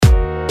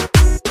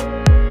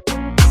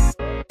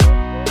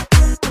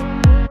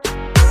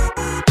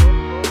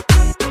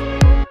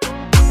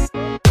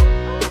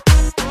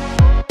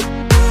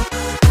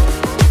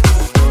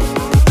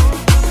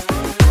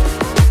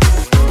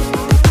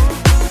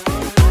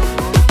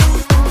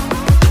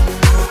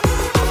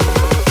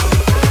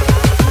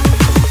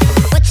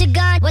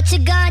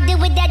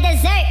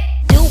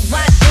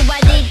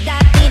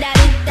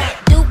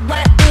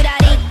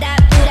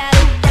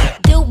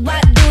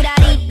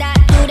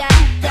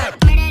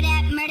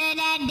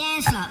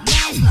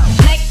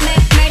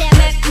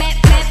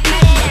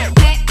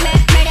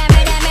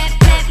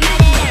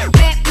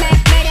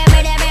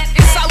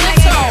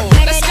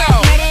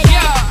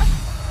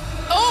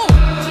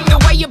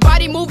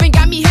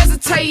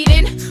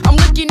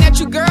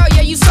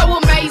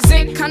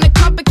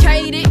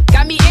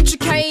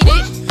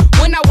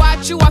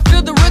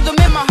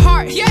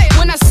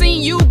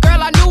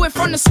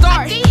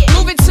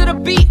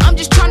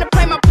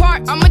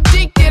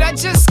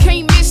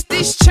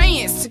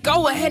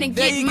go ahead and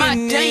get my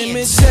dance. They can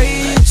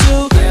imitate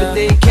you, but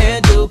they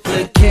can't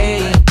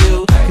duplicate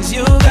you. Cause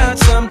you got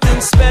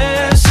something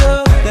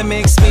special that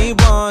makes me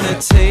wanna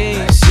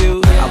taste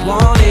you. I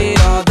want it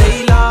all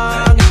day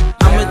long,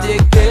 I'm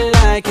addicted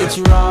like it's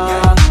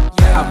wrong.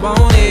 I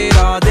want it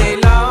all day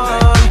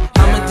long,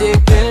 I'm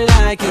addicted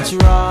like it's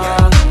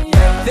wrong.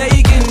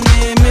 They can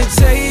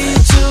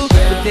imitate you,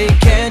 but they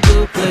can't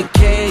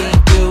duplicate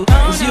you.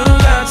 Cause you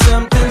got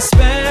something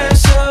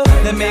special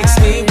that makes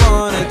me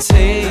wanna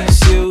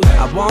taste you.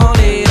 I want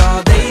it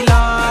all day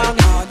long,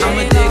 I'm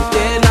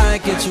addicted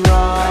like it's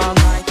wrong.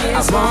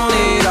 I want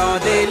it all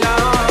day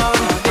long,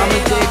 I'm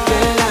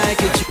addicted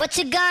like it's wrong.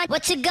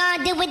 What you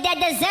gonna do with that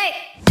dessert?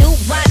 Do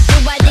what,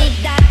 dee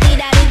da, dee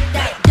da, dee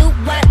da. Do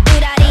what, do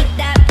da, dee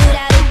da, do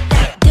da, dee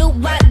da. Do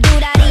what, do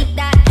da, dee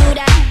da, do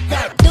da,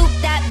 da. Do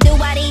that, do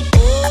what, dee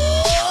da.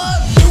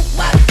 Do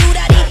what, do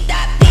da, dee da,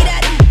 dee da,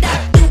 dee da.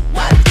 Do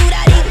what, do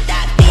da, dee da,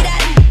 dee da,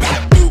 dee da.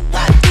 Do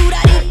what, do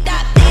da, dee da,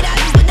 dee da,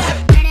 dee da.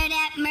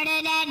 Murder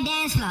that,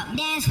 dance floor,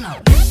 dance floor.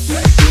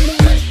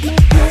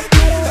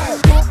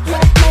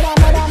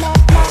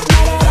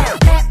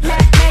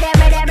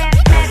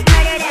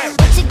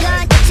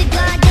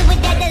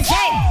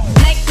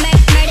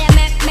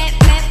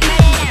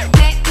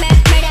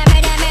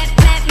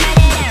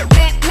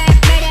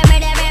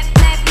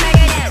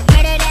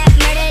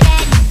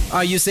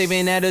 Are you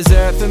saving that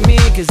dessert for me?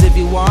 Cause if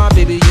you want,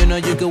 baby, you know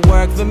you could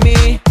work for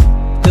me.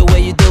 The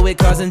way you do it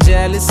causing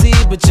jealousy,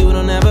 but you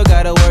don't ever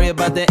gotta worry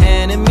about the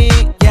enemy.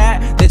 Yeah,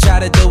 they try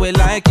to do it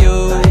like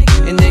you,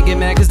 and they get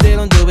mad cause they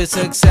don't do it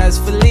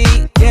successfully.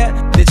 Yeah,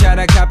 they try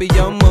to copy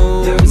your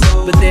moves,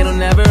 but they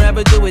don't ever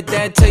ever do it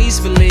that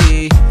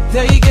tastefully.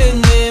 They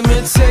can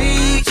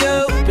imitate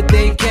you, but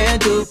they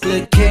can't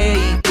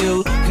duplicate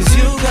you. Cause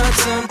you got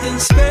something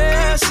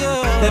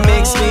special that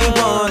makes me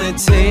wanna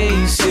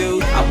taste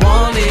you. I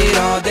want it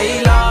all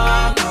day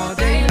long, all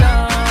day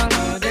long,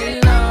 all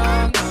day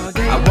long, all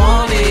day long. I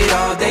want it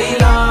all day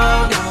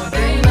long, all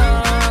day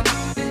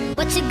long.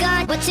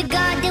 What you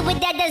gonna do with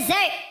that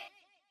dessert?